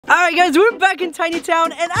Alright guys, we're back in Tiny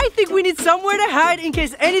Town, and I think we need somewhere to hide in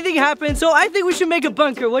case anything happens. So I think we should make a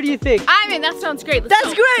bunker. What do you think? I mean, that sounds great.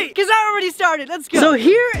 That's great, because I already started. Let's go. So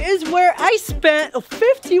here is where I spent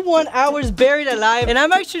 51 hours buried alive, and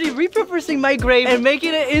I'm actually repurposing my grave and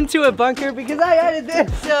making it into a bunker because I added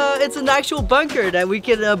this. It's an actual bunker that we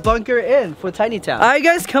can bunker in for Tiny Town. Alright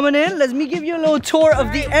guys, coming in. Let me give you a little tour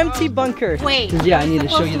of the empty bunker. Wait. Yeah, I need to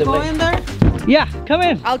show you the way. In there? Yeah, come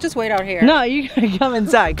in. I'll just wait out here. No, you gotta come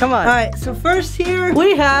inside. Come on. All right, so first here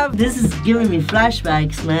we have. This is giving me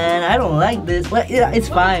flashbacks, man. I don't like this. But yeah, it's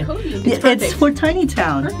fine. It's for Tiny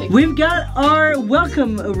Town. Perfect. We've got our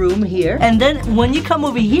welcome room here, and then when you come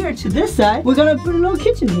over here to this side, we're gonna put a little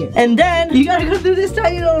kitchen here, and then you gotta go through this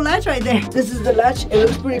tiny little latch right there. This is the latch. It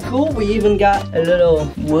looks pretty cool. We even got a little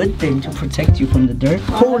wood thing to protect you from the dirt.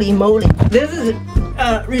 Holy moly! This is,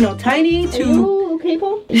 tiny to. Ooh. Okay,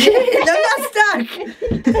 Paul? I'm not stuck.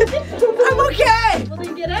 I'm okay. Well,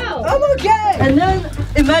 then get out. I'm okay. And then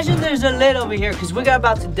imagine there's a lid over here because we're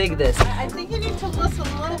about to dig this. I think you need to lose a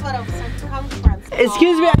little bit of circumference.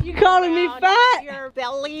 Excuse me, are you calling me fat? Your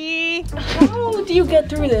belly. How do you get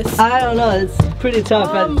through this? I don't know. It's pretty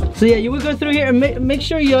tough. So yeah, you will go through here and make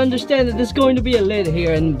sure you understand that there's going to be a lid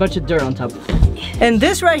here and a bunch of dirt on top. And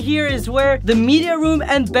this right here is where the media room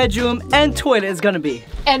and bedroom and toilet is gonna be.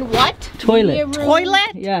 And what? Toilet.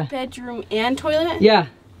 Toilet? Yeah. Bedroom and toilet? Yeah.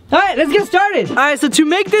 Alright, let's get started. Alright, so to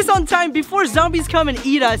make this on time before zombies come and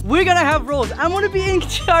eat us, we're gonna have roles. I'm gonna be in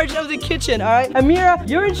charge of the kitchen, alright? Amira,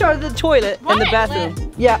 you're in charge of the toilet and the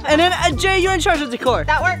bathroom. Yeah, and then Jay, you're in charge of the decor.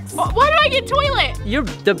 That works. Why do I get toilet? You're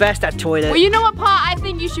the best at toilet. Well, you know what, Pa? I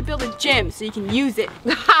think you should build a gym so you can use it.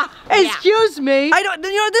 Excuse me? I don't,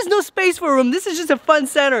 there's no space for a room. This is just a fun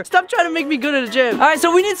center. Stop trying to make me good at the gym. Alright,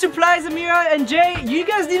 so we need supplies, Amira and Jay. You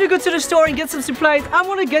guys need to go to the store and get some supplies. I'm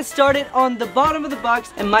gonna get started on the bottom of the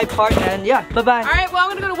box and my part, and yeah, bye-bye. Alright, well, I'm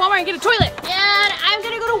gonna go to Walmart and get a toilet. And I'm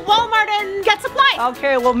gonna go to Walmart and get supplies.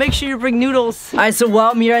 Okay, well, make sure you bring noodles. Alright, so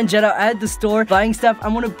while Amira and Jetta are at the store buying stuff,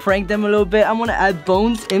 I'm gonna prank them a little bit. I'm gonna add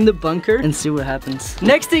bones in the bunker and see what happens.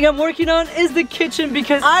 Next thing I'm working on is the kitchen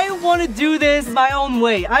because I want to do this my own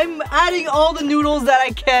way. I'm adding all the noodles that I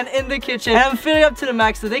can in the kitchen, and I'm filling up to the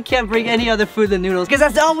max so they can't bring any other food than noodles because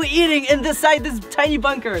that's all we're eating in this tiny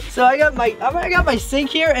bunker. So I got my sink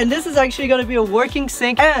here, and this is actually gonna be a working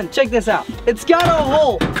sink. And check this out. It's got a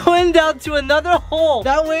hole going down to another hole.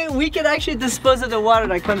 That way we can actually dispose of the water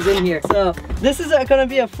that comes in here. So this is gonna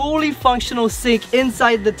be a fully functional sink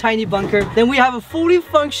inside the tiny bunker. Then we have a fully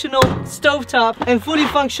functional stovetop and fully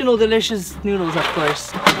functional delicious noodles, of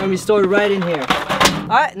course. And we store it right in here.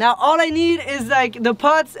 Alright, now all I need is like the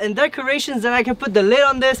pots and decorations, and I can put the lid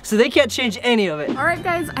on this so they can't change any of it. Alright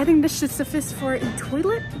guys, I think this should suffice for a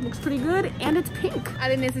toilet. It looks pretty good, and it's pink. I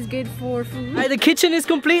think this is good for food. Alright, the kitchen is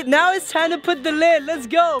complete. Now it's time to put the lid. Let's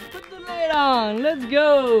go. Put the lid on. Let's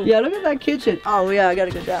go. Yeah, look at that kitchen. Oh yeah, I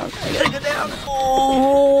gotta go down. I gotta go down.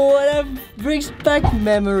 Oh, that brings back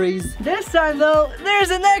memories. This time though, there's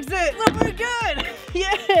an exit. So we're good.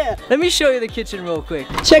 Yeah. Let me show you the kitchen real quick.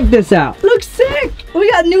 Check this out. Looks sick. We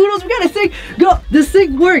got noodles. We got a sink. Go. The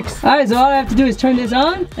sink works. All right, so all I have to do is turn this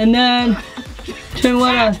on and then turn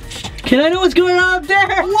what on. Can I know what's going on up there?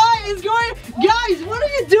 What is going? Guys, what are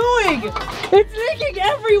you doing? It's leaking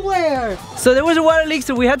everywhere. So there was a water leak,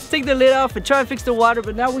 so we had to take the lid off and try to fix the water,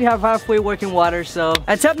 but now we have halfway working water. So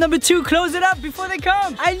at step number 2, close it up before they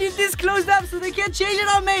come. I need this closed up so they can't change it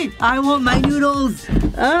on me. I want my noodles.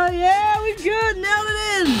 Oh yeah, we're good. Nailed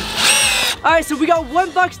it in. Alright, so we got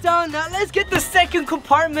 1 box down. Now let's get the second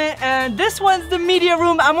compartment, and this one's the media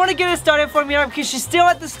room. I'm gonna get it started for Amira because she's still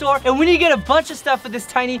at the store, and we need to get a bunch of stuff for this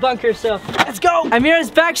tiny bunker. So let's go. Amira's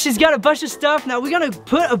back. She's got a bunch of stuff. Now we're gonna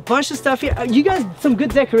put a bunch of stuff here. You guys, some good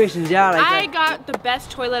decorations, yeah. Like I got the best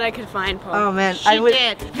toilet I could find, Paul. Oh man, she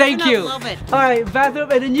did. Thank you. I love it. All right, bathroom,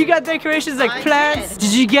 and then you got decorations like plants.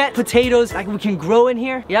 Did you get potatoes like we can grow in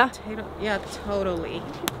here? Yeah. Potato. Yeah, totally.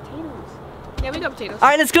 Yeah, we got potatoes. All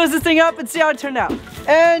right, let's close this thing up and see how it turned out.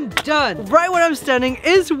 And done. Right where I'm standing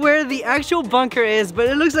is where the actual bunker is, but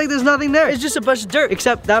it looks like there's nothing there. It's just a bunch of dirt,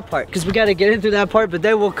 except that part, because we got to get into that part, but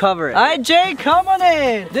then we'll cover it. All right, Jay, come on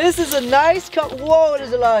in. This is a nice cup. Whoa,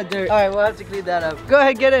 there's a lot of dirt. All right, we'll have to clean that up. Go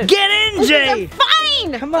ahead, get in. Get in, Jay.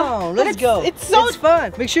 Fine. Come on, let's go. It's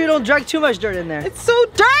fun. Make sure you don't drag too much dirt in there. It's so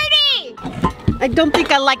dirty. I don't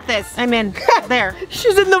think I like this. I'm in. There.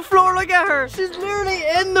 She's in the floor, look at her. She's literally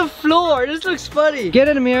in the floor. This looks funny. Get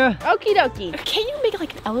it, Amira. Okie dokie. Can you make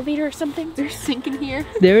like an elevator or something? There's a sink in here.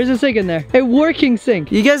 There is a sink in there. A working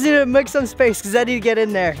sink. You guys need to make some space because I need to get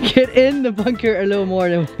in there. Get in the bunker a little more. I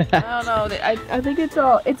don't know. I think it's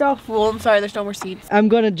all full. I'm sorry, there's no more seats. I'm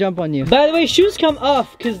gonna jump on you. By the way, shoes come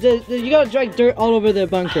off because you gotta drag dirt all over the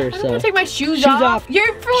bunker. I don't want to take my shoes off.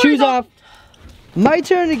 Your floor shoes off. My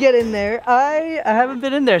turn to get in there. I haven't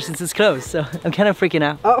been in there since it's closed, so I'm kind of freaking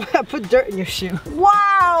out. Oh, I put dirt in your shoe.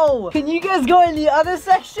 Wow! Can you guys go in the other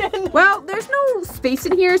section? Well, there's no space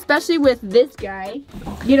in here, especially with this guy.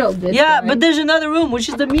 You know this guy. Yeah, but there's another room, which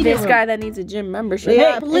is the meeting room. This guy that needs a gym membership.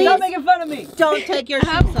 Yeah, please. Stop making fun of me. Don't take your shoes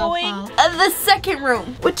I'm off. going to the second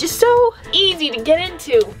room, which is so easy to get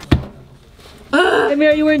into. Hey,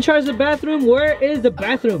 Mira, you were in charge of the bathroom. Where is the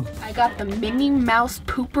bathroom? I got the Minnie Mouse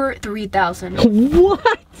Pooper 3000.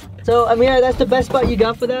 What? So, Amira, that's the best spot you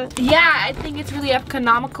got for that? Yeah, I think it's really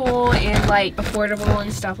economical and like affordable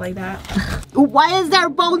and stuff like that. Why is there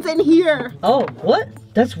bones in here? Oh, what?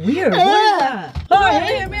 That's weird. What is that? Oh,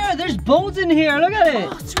 hey, Amira, there's bones in here. Look at it.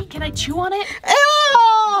 Oh, sweet. Can I chew on it? Ew!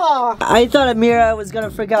 I thought Amira was gonna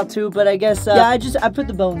freak out too, but I guess, yeah, I put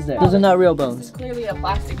the bones there. Those are not real bones. It's clearly a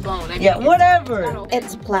plastic bone. I mean, Yeah, whatever.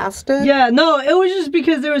 It's plastic. Yeah, no, it was just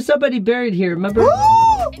because there was somebody buried here, remember?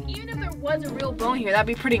 And even if there was a real bone here, that'd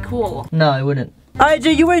be pretty cool. No, it wouldn't. Alright,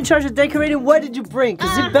 Jay, you were in charge of decorating. What did you bring?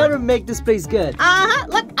 Because you better make this place good.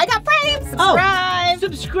 Look, I got frames. Subscribe.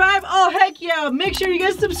 Subscribe. Oh, heck yeah. Make sure you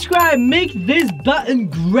guys subscribe. Make this button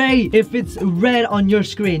gray if it's red on your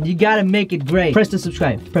screen. You gotta make it gray. Press the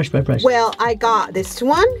subscribe. Press. Well, I got this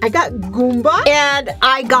one. I got Goomba. And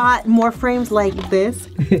I got more frames like this.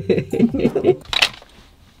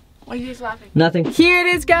 Why are you guys laughing? Nothing. Here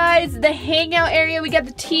it is, guys. The hangout area. We got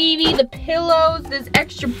the TV, the pillows, this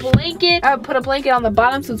extra blanket. I put a blanket on the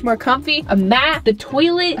bottom so it's more comfy. A mat, the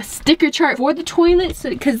toilet, a sticker chart for the toilet.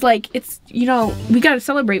 So, cause like it's, you know, we gotta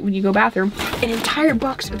celebrate when you go bathroom. An entire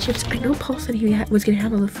box of chips. I know Paul said he was gonna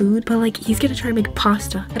have all the food, but like he's gonna try to make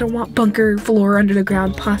pasta. I don't want bunker floor under the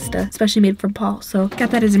ground pasta, especially made from Paul. So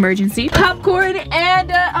got that as emergency. Popcorn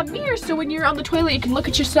and a mirror. So when you're on the toilet, you can look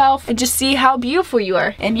at yourself and just see how beautiful you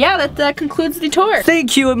are. And yeah, that concludes the tour.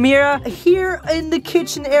 Thank you, Amira. Here in the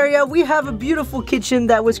kitchen area, we have a beautiful kitchen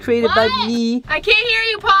that was created by me. I can't hear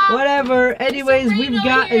you, Paul. Whatever. Anyways, we've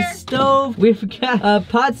got a stove. We've got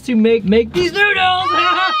pots to make these noodles.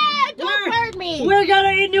 Don't hurt me. We're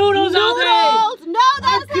gonna eat noodles all day. No,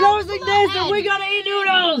 that's Closing this, and we're gonna eat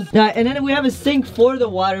noodles. Yeah, and then we have a sink for the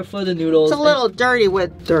water for the noodles. It's a little dirty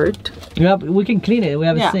with dirt. Yep, we can clean it. We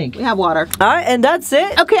have a sink. We have water. All right, and that's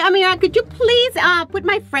it. Okay, Amira, could you please put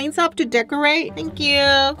my frames up to decorate? Thank you.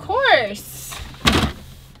 Of course.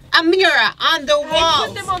 Amira, on the I walls.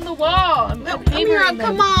 put them on the wall. I'm Amira,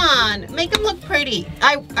 come on. Make them look pretty.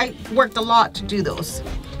 I worked a lot to do those.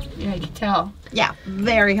 Yeah, I can tell. Yeah,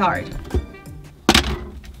 very hard.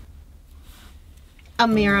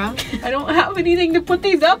 Amira. I don't have anything to put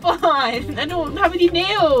these up on. I don't have any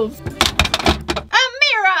nails.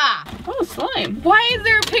 Amira! Oh, slime. Why is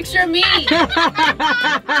there a picture of me?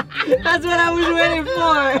 That's what I was waiting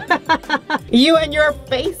for. You and your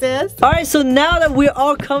faces. All right, so now that we're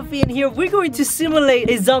all comfy in here, we're going to simulate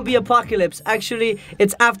a zombie apocalypse. Actually,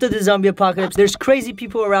 it's after the zombie apocalypse. There's crazy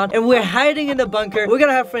people around, and we're hiding in the bunker. We're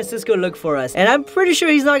gonna have Francisco look for us. And I'm pretty sure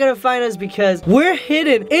he's not gonna find us because we're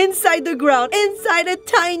hidden inside the ground, inside a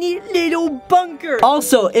tiny little bunker.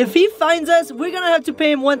 Also, if he finds us, we're gonna have to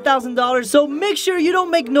pay him $1,000. So make sure you don't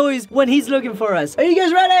make noise when he's looking for us. Are you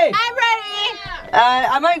guys ready? I'm ready.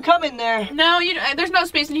 I might come in there. No, there's no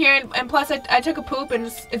space in here, and plus I took a poop and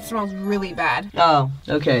it smells really bad. Oh,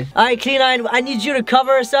 okay. All right, Clean Eye, I need you to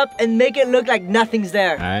cover us up and make it look like nothing's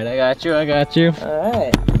there. All right, I got you. All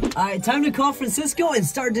right. All right, time to call Francisco and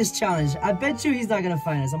start this challenge. I bet you he's not gonna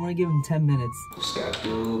find us. I'm gonna give him 10 minutes. Just gotta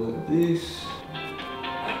do a little bit of this.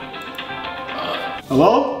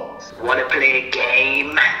 Hello? Wanna play a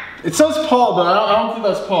game? It says Paul, but I don't think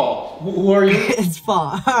that's Paul. Who are you? It's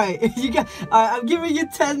Paul. All right, I'm giving you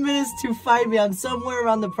 10 minutes to find me. I'm somewhere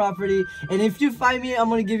around the property, and if you find me, I'm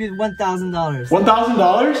gonna give you $1,000.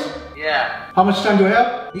 $1,000? Yeah. How much time do I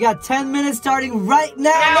have? You got 10 minutes starting right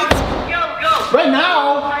now. Go! Right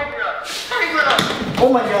now? Timer up!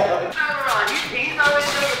 Oh my god. Timer on! He's always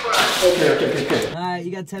looking for us! Okay. All right,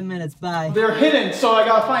 you got 10 minutes. Bye. They're hidden, so I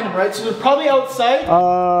gotta find them, right? So they're probably outside.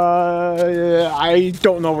 I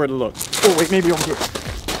don't know where to look. Oh wait, maybe over here.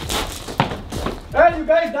 Hey, you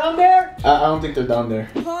guys down there? I don't think they're down there.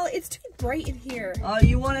 Paul, it's too bright in here. Oh,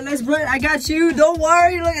 you want it less bright? I got you. Don't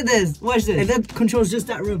worry. Look at this. Watch this. And that controls just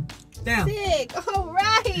that room. Down. Sick. All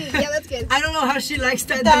right. Yeah, that's good. I don't know how she likes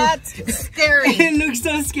that. That's scary. It looks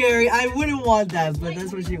so scary. I wouldn't want that, but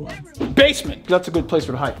that's what she wants. Basement. That's a good place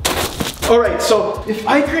for the hide. All right, so if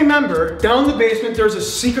I can remember, down in the basement there's a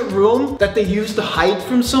secret room that they use to hide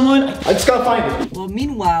from someone. I just gotta find it. Well,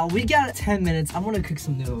 meanwhile, we got 10 minutes. I'm gonna cook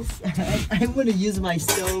some noodles. I'm gonna use my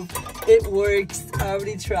stove. It works. I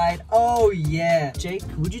already tried. Oh yeah. Jake,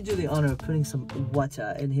 would you do the honor of putting some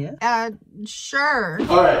water in here? Sure.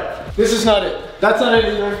 All right, this is not it. That's not it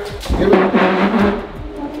either. Here we go.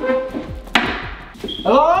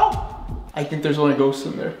 Hello? I think there's only ghosts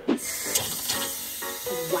in there.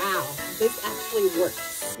 Wow, this actually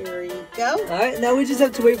works. Here you go. Alright, now we just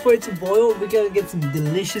have to wait for it to boil. We gotta get some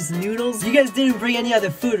delicious noodles. You guys didn't bring any other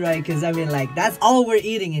food, right? Because I mean, like, that's all we're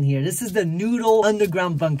eating in here. This is the noodle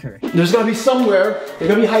underground bunker. There's gotta be somewhere. They're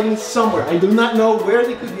gonna be hiding somewhere. I do not know where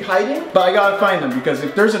they could be hiding, but I gotta find them because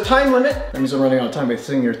if there's a time limit, that means I'm running out of time by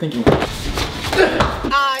sitting here thinking.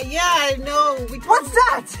 Yeah, I know. What's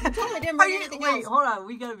that? Totally didn't bring anything else. Wait, hold on.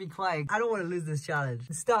 We gotta be quiet. I don't want to lose this challenge.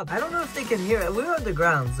 Stop. I don't know if they can hear it. We're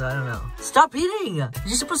underground, so I don't know. Stop eating.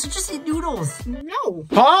 You're supposed to just eat noodles. No.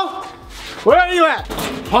 Paul? Where are you at?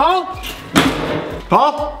 Paul?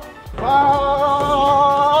 Paul?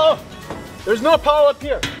 Paul? There's no Paul up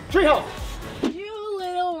here. Treehouse. You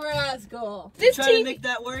little rascal. This trying to make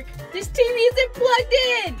that work? This TV isn't plugged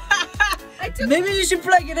in. Maybe you should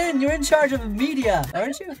plug it in. You're in charge of media,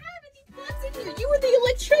 aren't you? You were the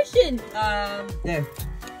electrician. There.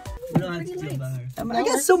 We don't have to deal about her. I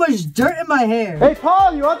got so much dirt in my hair. Hey,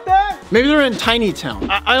 Paul, you up there? Maybe they're in Tiny Town.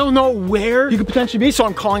 I don't know where you could potentially be, so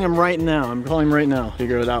I'm calling him right now. I'm calling him right now.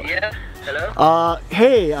 Figure it out. Yeah, hello?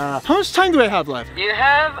 Hey, how much time do I have left? You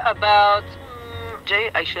have about...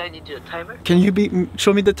 Jay, actually I need you a timer. Can you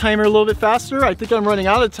show me the timer a little bit faster? I think I'm running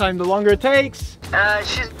out of time the longer it takes.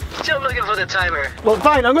 She's still looking for the timer. Well,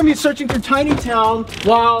 fine, I'm gonna be searching for Tiny Town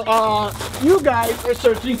while you guys are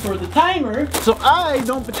searching for the timer, so I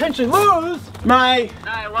don't potentially lose my...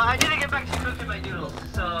 Alright, well I need to get back to cooking my noodles,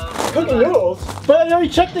 so... Cooking noodles? But I already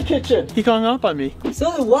checked the kitchen. He hung up on me.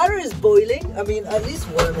 So the water is boiling. I mean, at least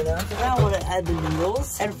warm enough. Now I want to add the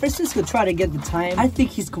noodles. And Francisco try to get the time. I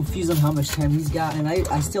think he's confused on how much time he's got, and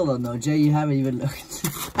I still don't know. Jay, you haven't even looked.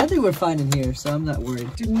 I think we're fine in here, so I'm not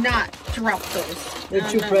worried. Do not drop those. They're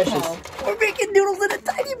too precious. We're making noodles in a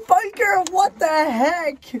tiny bunker. What the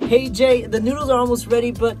heck? Hey Jay, the noodles are almost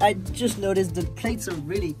ready, but I just noticed the plates are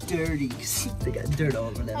really dirty. They got dirt all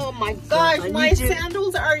over them. Oh my gosh, my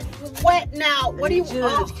sandals are wet now. What do you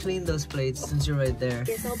want? To clean those plates since you're right there.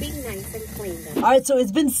 Guess I'll be nice and clean them. Alright, so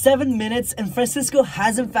it's been 7 minutes and Francisco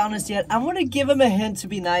hasn't found us yet. I'm gonna give him a hint to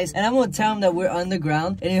be nice, and I'm gonna tell him that we're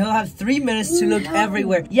underground, and he'll have 3 minutes to look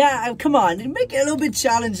everywhere. Yeah, come on, make it a little bit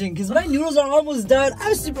challenging, because my noodles are almost done.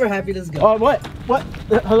 I'm super happy. Let's go. What? What?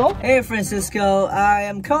 Hello? Hey, Francisco. I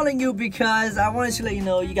am calling you because I wanted to let you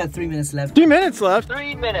know you got 3 minutes left. 3 minutes left?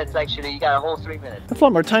 3 minutes, actually. You got a whole 3 minutes. That's a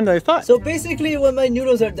lot more time than I thought. So basically, when my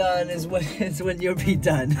noodles are done is when you'll be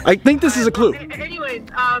done. I think this is a clue. Anyways,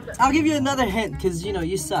 I'll give you another hint, because, you know,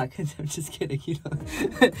 you suck. I'm just kidding, you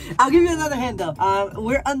know. I'll give you another hint, though.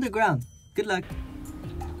 We're underground. Good luck.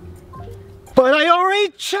 But I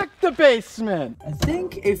already checked the basement. I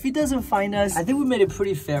think if he doesn't find us, I think we made it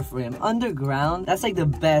pretty fair for him. Underground, that's like the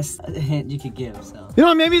best hint you could give, so. You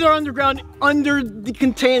know, maybe they're underground under the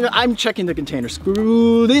container. I'm checking the container.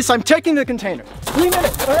 Screw this, I'm checking the container. 3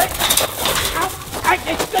 minutes, all right? I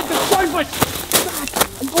said the storm bush.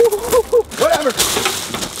 Whatever.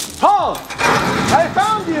 Paul, I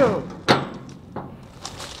found you.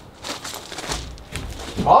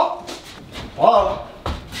 Paul? Paul?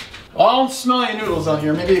 Oh, I don't smell any noodles on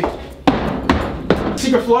here. Maybe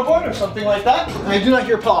secret floorboard or something like that. I do not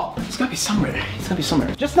hear Paul. He's gotta be somewhere. He's gotta be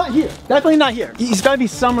somewhere. Just not here. Definitely not here. He's gotta be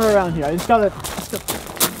somewhere around here. I just gotta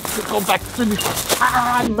go back to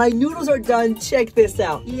the... My noodles are done. Check this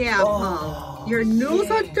out. Yeah, Paul. Your noodles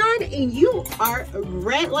are done and you are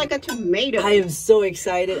red like a tomato. I am so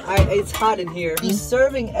excited. It's hot in here. He's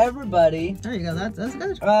serving everybody. There you go. That's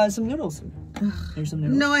good. Some noodles. Here's some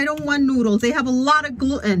noodles. No, I don't want noodles. They have a lot of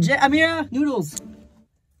gluten. Amira, noodles.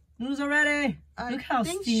 Noodles are ready. Look how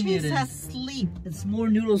steamy it is. She's asleep. It's more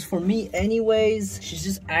noodles for me anyways. She's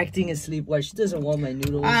just acting asleep. Why? She doesn't want my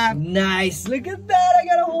noodles. Nice. Look at that. I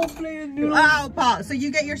got a whole plate of noodles. Oh, Paul. So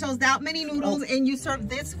you get yourselves that many noodles and you serve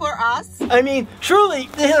this for us? I mean, truly,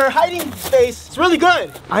 their hiding space is really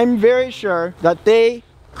good. I'm very sure that they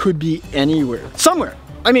could be anywhere. Somewhere.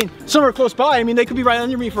 I mean, somewhere close by. I mean, they could be right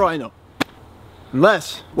under me for all I know.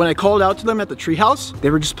 Unless, when I called out to them at the treehouse, they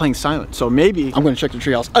were just playing silent. So maybe I'm gonna check the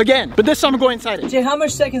treehouse again. But this time I'm going inside it. Jay, how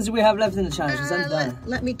much seconds do we have left in the challenge? Because I'm done.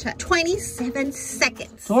 Let me check. 27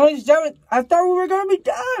 seconds. 27? I thought we were gonna be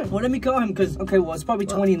done. Well, let me call him because, okay, well, it's probably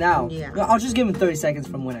 20 now. Yeah. I'll just give him 30 seconds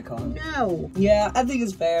from when I call him. No. Yeah, I think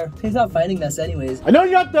it's fair. He's not fighting us anyways. I know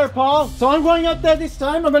you're up there, Paul. So I'm going up there this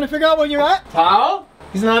time. I'm gonna figure out where you're at. Paul?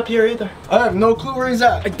 He's not up here either. I have no clue where he's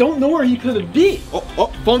at. I don't know where he could have been.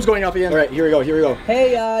 Oh, phone's going off again. All right, here we go, here we go.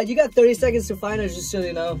 Hey, you got 30 seconds to find us, just so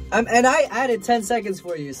you know. And I added 10 seconds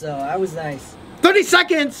for you, so I was nice. 30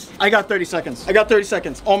 seconds! I got 30 seconds. I got 30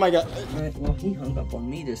 seconds. Oh my God. Alright, well, he hung up on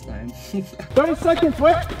me this time. 30 seconds,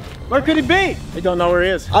 where could he be? I don't know where he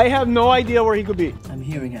is. I have no idea where he could be. I'm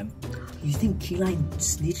hearing him. You think Keyline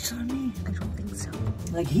snitched on me? I don't think so.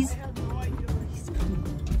 Like, he's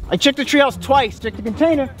I checked the treehouse twice, checked the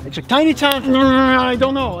container, I checked Tiny Town. I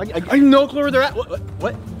don't know. I have no clue where they're at.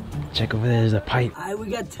 What? Check over there, there's a pipe. Alright, we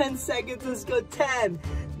got 10 seconds. Let's go. 10,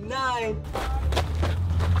 9.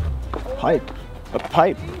 Pipe. A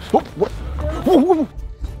pipe. What?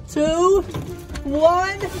 2,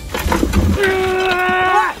 1.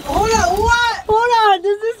 Hold on, what? Hold on,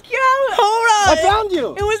 does this count? Hold on. I found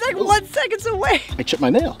you. It was like 1 second away. I chipped my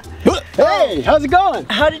nail. Hey, how's it going?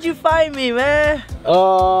 How did you find me, man?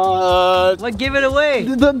 What gave it away?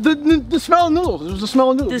 The smell of noodles. It was the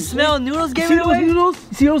smell of noodles. The smell of noodles gave See it those away? noodles?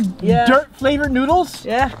 See those dirt flavored noodles?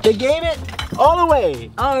 Yeah. They gave it all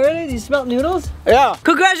away. Oh, really? You smelled noodles? Yeah.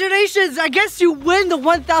 Congratulations! I guess you win the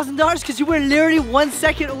 $1,000 because you were literally 1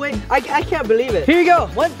 second away. I can't believe it. Here you go.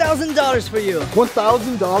 $1,000 for you.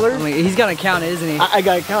 $1,000? Wait, he's gonna count it, isn't he? I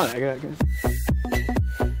gotta count it.